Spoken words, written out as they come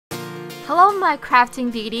Hello my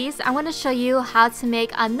crafting beauties, I'm going to show you how to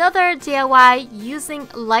make another DIY using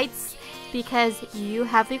lights because you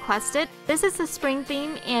have requested. This is the spring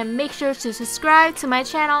theme and make sure to subscribe to my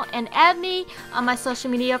channel and add me on my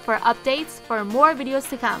social media for updates for more videos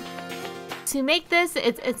to come. To make this,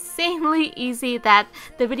 it's insanely easy that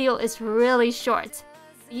the video is really short.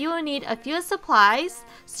 You will need a few supplies,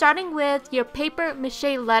 starting with your paper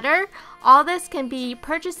Mache Letter. All this can be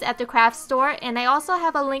purchased at the craft store, and I also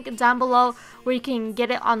have a link down below where you can get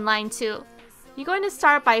it online too. You're going to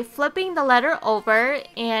start by flipping the letter over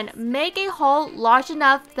and make a hole large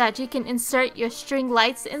enough that you can insert your string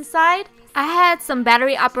lights inside. I had some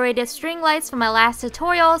battery operated string lights from my last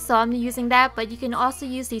tutorial, so I'm using that, but you can also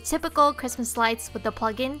use the typical Christmas lights with the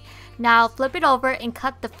plug-in. Now flip it over and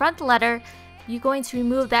cut the front letter. You're going to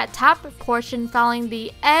remove that top portion following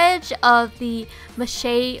the edge of the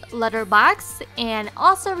Mache Letter box and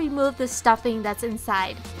also remove the stuffing that's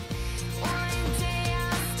inside.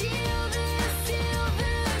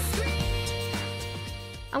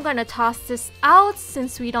 I'm going to toss this out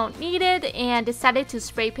since we don't need it and decided to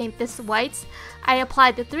spray paint this white. I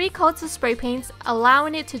applied the 3 coats of spray paint,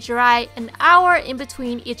 allowing it to dry an hour in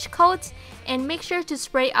between each coat, and make sure to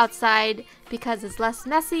spray outside because it's less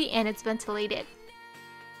messy and it's ventilated.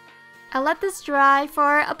 I let this dry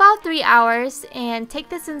for about 3 hours and take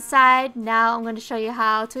this inside. Now I'm going to show you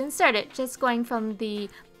how to insert it, just going from the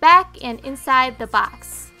back and inside the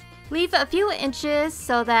box. Leave a few inches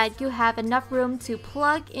so that you have enough room to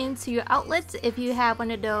plug into your outlets if you have one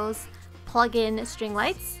of those plug-in string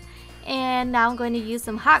lights. And now I'm going to use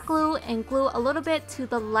some hot glue and glue a little bit to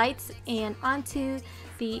the lights and onto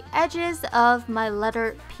the edges of my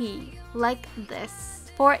letter P, like this.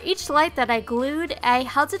 For each light that I glued, I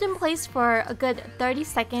held it in place for a good 30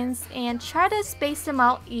 seconds and try to space them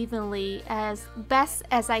out evenly as best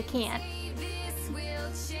as I can.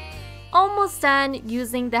 Almost done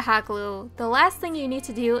using the hot glue. The last thing you need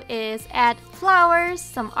to do is add flowers,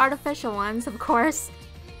 some artificial ones of course.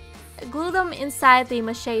 Glue them inside the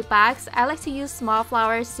Mache box. I like to use small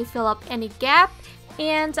flowers to fill up any gap,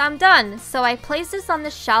 and I'm done. So I place this on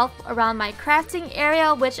the shelf around my crafting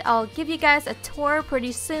area, which I'll give you guys a tour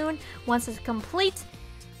pretty soon once it's complete.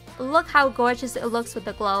 Look how gorgeous it looks with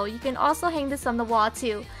the glow. You can also hang this on the wall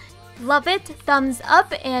too. Love it, thumbs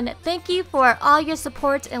up, and thank you for all your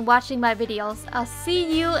support and watching my videos. I'll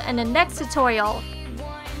see you in the next tutorial.